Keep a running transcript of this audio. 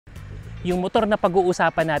Yung motor na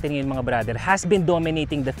pag-uusapan natin ngayon mga brother has been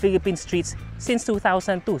dominating the Philippine streets since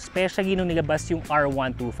 2002, especially nung nilabas yung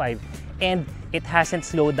R125, and it hasn't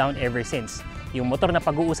slowed down ever since. Yung motor na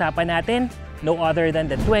pag-uusapan natin, no other than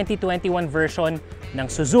the 2021 version ng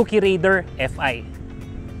Suzuki Raider FI.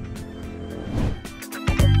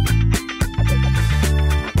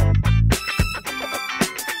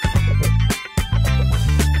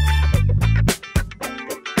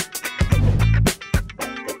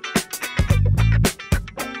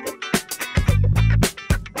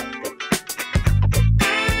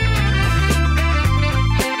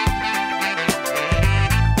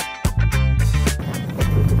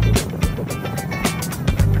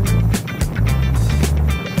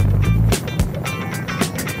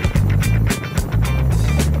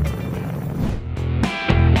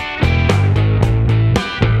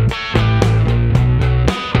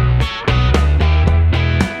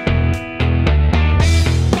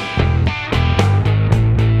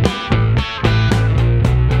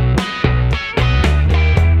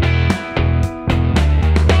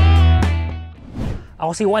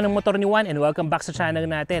 Ako si Juan ng motor ni Juan, and welcome back sa channel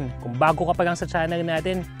natin. Kung bago ka pa lang sa channel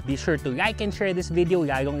natin, be sure to like and share this video,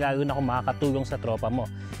 lalong-lalo na kung makakatulong sa tropa mo.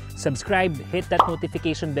 Subscribe, hit that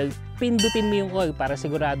notification bell, pindutin mo yung all para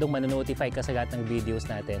siguradong manonotify ka sa lahat ng videos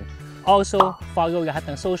natin. Also, follow lahat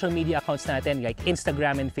ng social media accounts natin like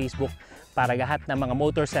Instagram and Facebook para lahat ng mga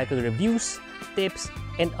motorcycle reviews, tips,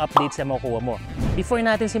 and updates na makukuha mo. Before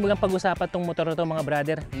natin simulang pag-usapan tong motor na to mga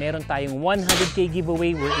brother, meron tayong 100k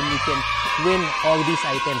giveaway wherein you can win all these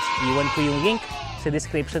items. Iwan ko yung link sa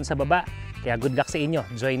description sa baba, kaya good luck sa inyo,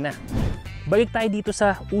 join na. Balik tayo dito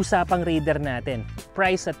sa usapang Raider natin.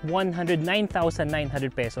 Price at 109,900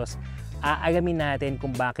 pesos. Aalamin natin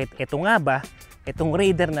kung bakit ito nga ba, itong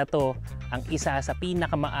Raider na to, ang isa sa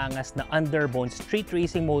pinakamaangas na underbone street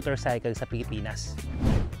racing motorcycle sa Pilipinas.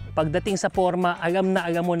 Pagdating sa forma, alam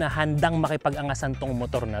mo na handang makipag-angasan tong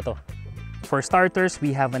motor na to. For starters,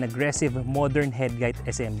 we have an aggressive modern headlight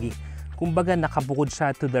assembly. Kumbaga nakabukod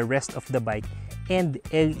siya to the rest of the bike, and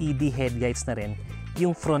LED headlights na rin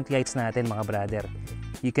yung front lights natin mga brother.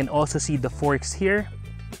 You can also see the forks here.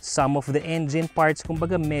 Some of the engine parts,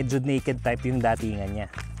 kumbaga medyo naked type yung datingan niya.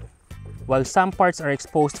 While some parts are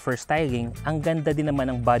exposed for styling, ang ganda din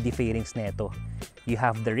naman ng body fairings nito. You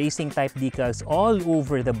have the racing type decals all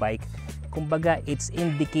over the bike. Kumbaga, it's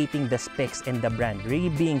indicating the specs and the brand.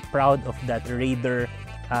 Really being proud of that Raider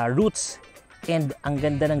roots. And ang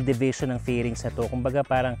ganda ng division ng fairings na to. Kumbaga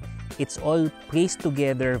parang it's all placed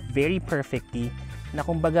together very perfectly na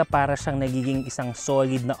kumbaga para siyang nagiging isang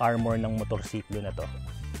solid na armor ng motorsiklo na to.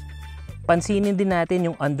 Pansinin din natin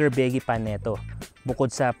yung underbelly pan neto.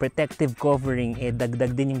 Bukod sa protective covering,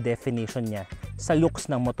 dagdag din yung definition niya sa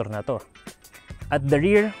looks ng motor na to. At the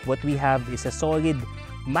rear, what we have is a solid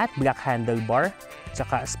matte black handlebar,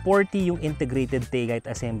 tsaka sporty yung integrated taillight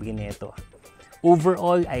assembly nito.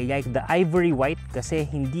 Overall, I like the ivory white kasi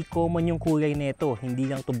hindi common yung kulay nito. Hindi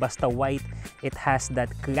lang to basta white. It has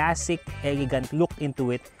that classic, elegant look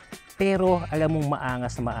into it. Pero alam mong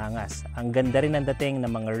maangas na maangas. Ang ganda rin ang dating ng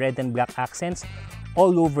mga red and black accents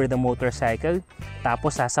all over the motorcycle.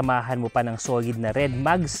 Tapos sasamahan mo pa ng solid na red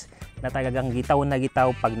mags na talagang gitaw na gitaw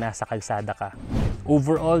pag nasa kalsada ka.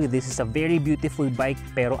 Overall, this is a very beautiful bike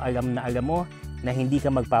pero alam mo na hindi ka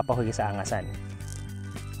magpapahuli sa angasan.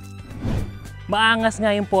 Maangas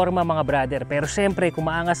nga yung forma mga brother, pero syempre kung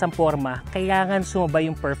maangas ang forma, kailangan sumabay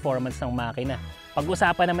yung performance ng makina.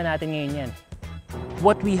 Pag-usapan naman natin ngayon yan.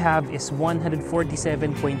 What we have is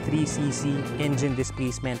 147.3cc engine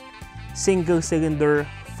displacement, single cylinder,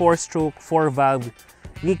 4-stroke, 4-valve,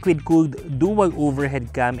 liquid-cooled dual overhead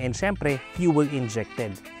cam, and syempre fuel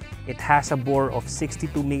injected. It has a bore of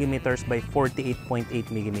 62mm by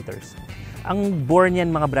 48.8mm. Ang bore niyan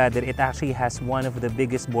mga brother, it actually has one of the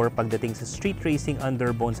biggest bore pagdating sa street racing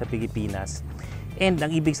underbone sa Pilipinas. And ang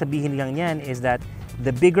ibig sabihin lang niyan is that the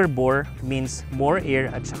bigger bore means more air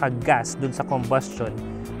at saka gas dun sa combustion,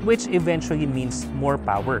 which eventually means more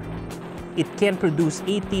power. It can produce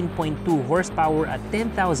 18.2 horsepower at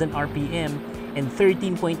 10,000 RPM and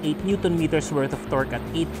 13.8 Newton meters worth of torque at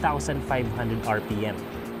 8,500 RPM.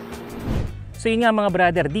 So yun nga mga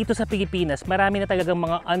brother, dito sa Pilipinas, marami na talagang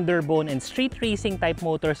mga underbone and street racing type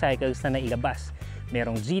motorcycles na nailabas.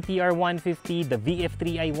 Merong GTR 150, the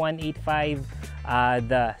VF3i 185,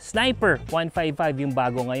 the Sniper 155 yung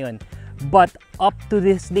bago ngayon. But up to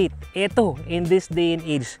this date, eto, in this day and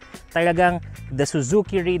age, talagang the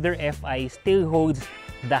Suzuki Raider FI still holds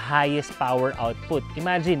the highest power output.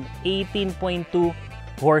 Imagine, 18.2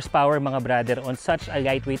 horsepower mga brother on such a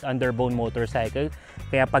lightweight underbone motorcycle.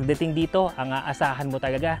 Kaya pagdating dito, ang aasahan mo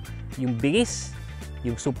talaga yung bilis,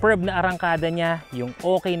 yung superb na arangkada niya, yung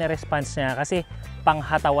okay na response niya, kasi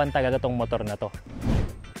panghatawan talaga tong motor na to.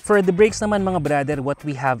 For the brakes naman mga brother, what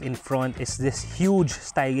we have in front is this huge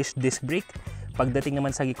stylish disc brake. Pagdating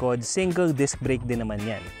naman sa likod, single disc brake din naman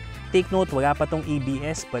yan. Take note, wala pa tong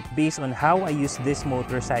ABS, but based on how I use this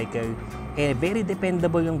motorcycle, very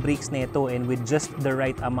dependable yung brakes nito, and with just the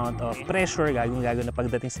right amount of pressure, lalo na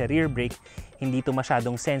pagdating sa rear brake, hindi to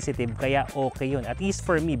masyadong sensitive, kaya okay yun. At least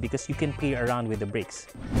for me, because you can play around with the brakes.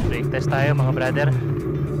 Brake test tayo mga brother.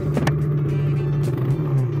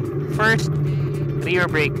 First, rear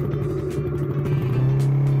brake.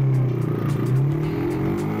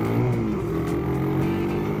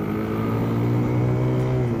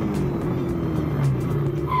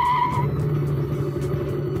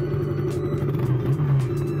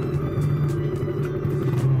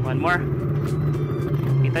 One more.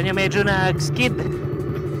 Kita nyo medyo nag-skid,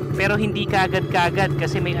 pero hindi kagad-kagad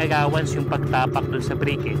kasi may allowance yung pagtapak dun sa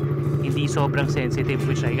brake eh. Hindi sobrang sensitive,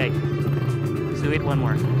 which I like. Let's do it one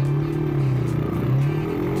more.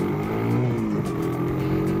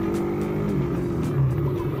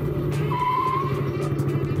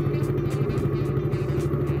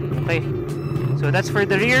 Okay, so that's for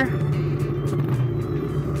the rear.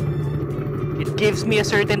 It gives me a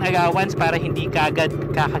certain allowance para hindi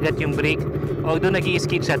kakagat yung brake. Although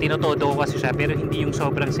nag-i-skid siya, tinotodo ko kasi siya, pero hindi yung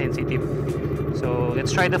sobrang sensitive. So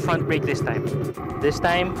let's try the front brake this time. This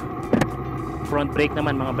time, front brake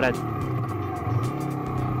naman mga brad.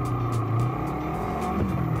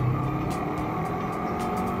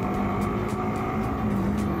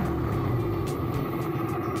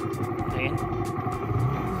 Ayan.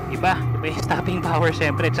 Iba yung stopping power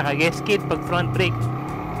syempre, tsaka skid pag front brake.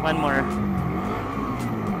 One more.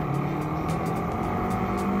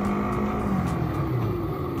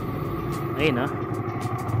 Ayun, no?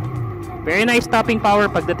 Very nice stopping power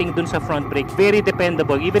pagdating dun sa front brake. Very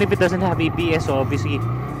dependable. Even if it doesn't have ABS, so obviously,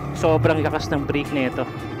 sobrang lakas ng brake nito.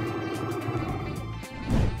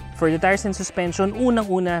 For the tires and suspension,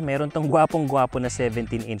 unang-una, meron tong gwapong-gwapo na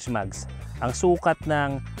 17-inch mags. Ang sukat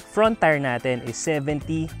ng front tire natin is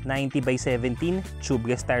 70/90/17,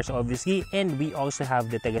 tubeless tires obviously, and we also have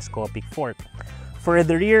the telescopic fork. For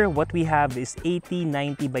the rear, what we have is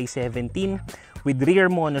 80/90/17 with rear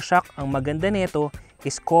monoshock. Ang maganda nito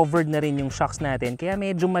is covered na rin yung shocks natin, kaya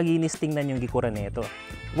medyo malinis tingnan yung likuran nito.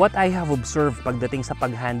 What I have observed pagdating sa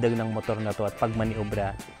pag-handle ng motor na to at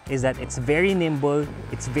pagmaniobra is that it's very nimble,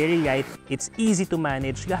 it's very light, it's easy to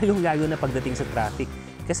manage, lalo na pagdating sa traffic.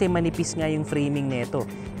 Kasi manipis nga yung framing nito,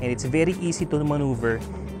 and it's very easy to maneuver.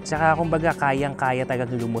 Tsaka kumbaga kayang-kaya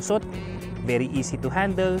talagang lumusot, very easy to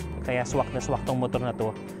handle, kaya swak na swak tong motor na to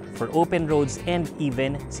for open roads and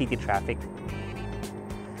even city traffic.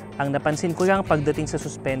 Ang napansin ko lang pagdating sa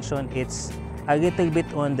suspension, it's a little bit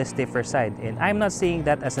on the stiffer side. And I'm not saying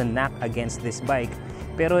that as a knock against this bike,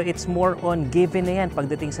 pero it's more on given na yan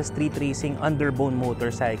pagdating sa street racing underbone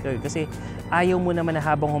motorcycle. Kasi ayaw mo naman na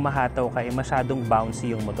habang humahataw ka, masyadong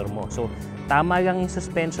bouncy yung motor mo. So tama lang yung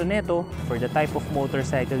suspension nito for the type of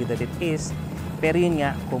motorcycle that it is. Pero yun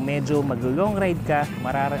nga, kung medyo mag-long ride ka,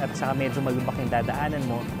 at saka medyo malubak yung dadaanan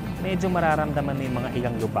mo, medyo mararamdaman mo yung mga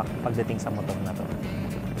ilang lubak pagdating sa motor na to.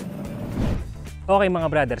 Okay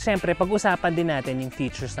mga brother, syempre pag-usapan din natin yung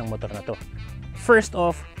features ng motor na to. First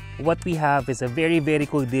off, what we have is a very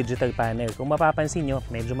cool digital panel. Kung mapapansin nyo,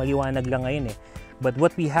 medyo maliwanag lang ngayon eh. But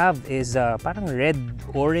what we have is parang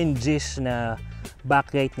red-orangish na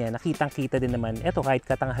backlight niya. Nakitang-kita din naman. Ito kahit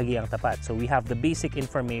katanghali ang tapat. So we have the basic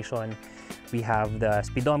information. We have the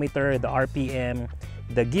speedometer, the RPM,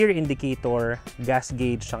 the gear indicator, gas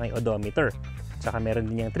gauge, saka yung odometer. Saka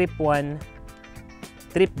meron din yung trip 1,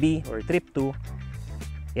 trip B or trip 2.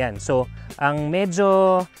 Yan. So ang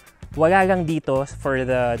medyo wala lang dito for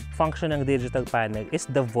the function ng digital panel is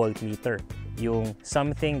the voltmeter. Yung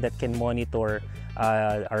something that can monitor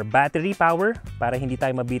our battery power para hindi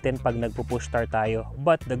tayo mabitin pag nagpo-push start tayo.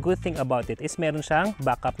 But the good thing about it is meron siyang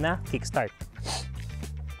backup na kickstart.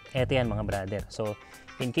 Eto yan mga brother. So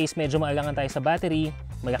in case medyo maalangan tayo sa battery,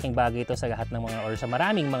 malaking bagay ito sa lahat ng mga or sa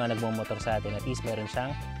maraming mga nagmo-motor sa atin. At least meron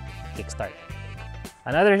siyang kickstart.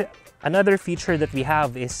 Another feature that we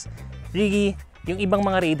have is really yung ibang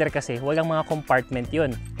mga Raider kasi walang mga compartment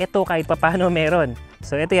yun. Ito kahit papano meron.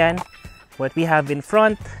 So ito yan. What we have in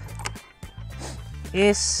front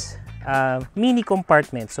is mini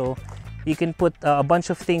compartment. So you can put a bunch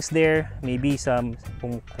of things there. Maybe some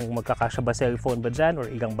kung magkakasya ba cellphone ba dyan or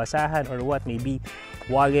ilang basahan or what. Maybe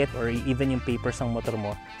wallet or even yung papers ng motor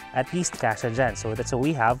mo. At least kasya dyan. So that's what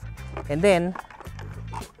we have. And then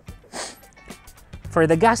for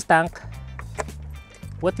the gas tank,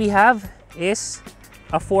 what we have is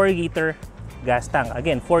a 4-liter gas tank.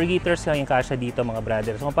 Again, 4 liters lang yung kasya dito mga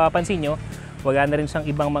brother. So kung papansin nyo, wala na rin siyang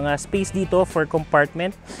ibang mga space dito for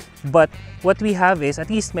compartment. But what we have is,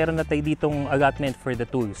 at least meron na tayo ditong allotment for the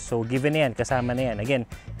tools. So given na yan, kasama na yan. Again,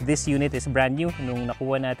 this unit is brand new nung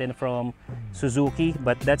nakuha natin from Suzuki.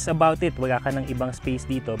 But that's about it. Wala ka ng ibang space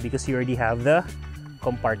dito because you already have the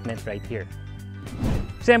compartment right here.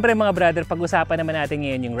 Siyempre mga brother, pag-usapan naman natin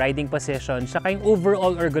ngayon yung riding position saka yung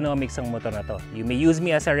overall ergonomics ng motor na to. You may use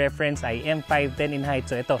me as a reference. I am 5'10" in height.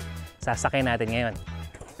 So ito, sasakay natin ngayon.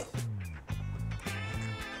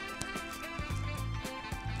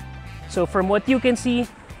 So from what you can see,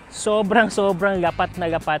 sobrang lapat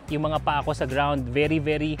na lapat yung mga paa ko sa ground. Very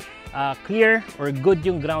clear or good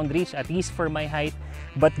yung ground reach, at least for my height.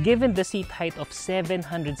 But given the seat height of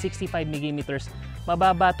 765mm,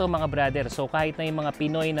 mababa to mga brother. So kahit na yung mga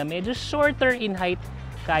Pinoy na medyo shorter in height,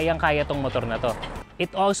 kayang-kaya tong motor na to.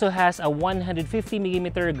 It also has a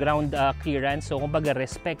 150mm ground clearance. So kumbaga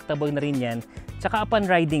respectable na rin yan. Tsaka upon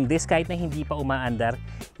riding this, kahit na hindi pa umaandar,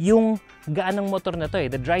 yung gaan ng motor na to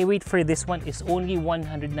the dry weight for this one is only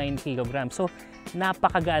 109 kg. So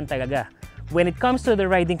napakagaan talaga. When it comes to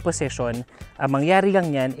the riding position, ang mangyari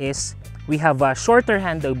lang yan is we have a shorter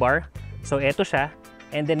handlebar. So eto siya.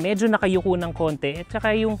 And then medyo nakayuko ng konti. At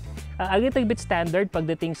saka yung a little bit standard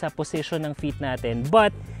pagdating sa position ng feet natin.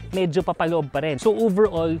 But medyo papaloob pa rin. So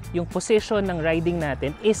overall, yung position ng riding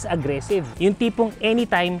natin is aggressive. Yung tipong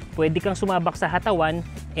anytime, pwede kang sumabak sa hatawan.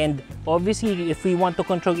 And obviously, if we want to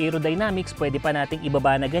control aerodynamics, pwede pa nating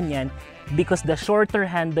ibaba na ganyan because the shorter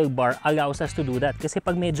handlebar allows us to do that. Kasi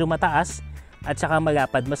pag medyo mataas at saka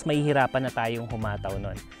malapad, mas mahihirapan na tayong humataw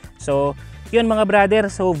nun. So, yun mga brother.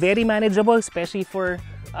 So, very manageable, especially for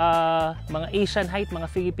mga Asian height, mga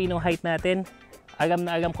Filipino height natin. Alam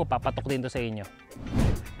na alam ko, papatok din to sa inyo.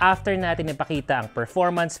 After natin ipakita ang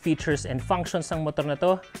performance, features, and functions ng motor na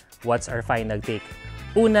to, what's our final take?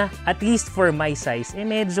 Una, at least for my size,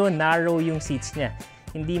 medyo narrow yung seats niya.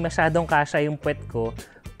 Hindi masyadong kasya yung puwet ko,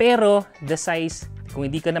 pero the size, kung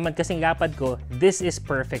hindi ka naman kasing lapad ko, this is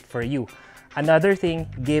perfect for you. Another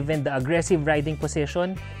thing, given the aggressive riding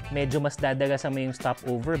position, medyo mas dadagasan mo yung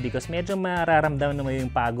stopover because medyo mararamdaman mo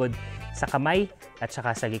yung pagod sa kamay at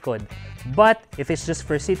saka sa likod. But if it's just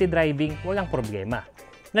for city driving, walang problema.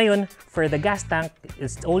 Ngayon, for the gas tank,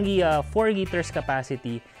 it's only 4 liters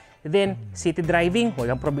capacity. Then, city driving,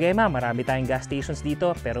 walang problema. Marami tayong gas stations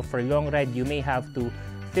dito. Pero for long ride, you may have to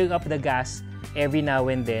fill up the gas every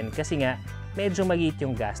now and then kasi nga, medyo maliit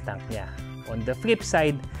yung gas tank niya. On the flip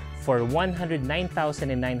side, for 109,900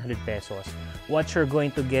 pesos, what you're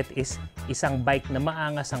going to get is isang bike na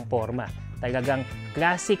maangas ang forma. Talagang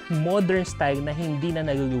classic modern style na hindi na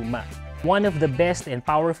naluluma. One of the best and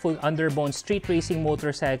powerful underbone street racing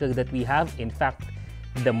motorcycle that we have. In fact,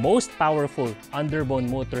 the most powerful underbone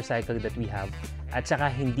motorcycle that we have. At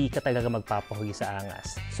saka hindi ka talaga magpapahuli sa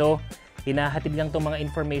angas. So, hinahatid lang itong mga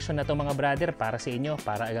information na to mga brother para sa inyo,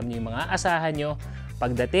 para alam niyo yung mga asahan nyo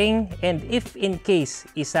pagdating and if in case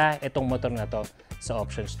isa itong motor na to sa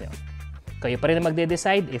options nyo. Kayo pa rin na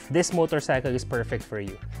magde-decide if this motorcycle is perfect for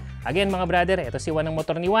you. Again mga brother, ito si Juan ng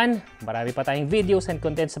motor ni Juan. Marami pa tayong videos and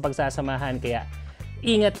content sa pagsasamahan kaya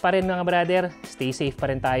ingat pa rin mga brother, stay safe pa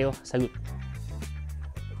rin tayo. Salute!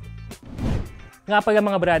 Nga pala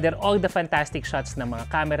mga brother, all the fantastic shots ng mga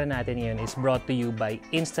camera natin ngayon is brought to you by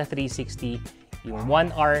Insta360, yung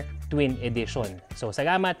OneR Twin Edition. So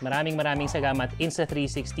salamat, maraming salamat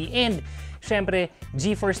Insta360 and syempre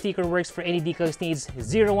G4 Sticker Works for any decals needs,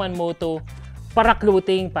 01 Moto, para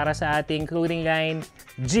clothing, para sa ating clothing line,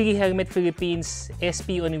 G Helmet Philippines,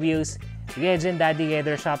 SP on Wheels, Legend Daddy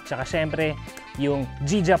Leather Shop, tsaka syempre yung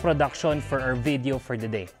Gija Production for our video for the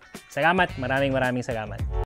day. Salamat, maraming salamat.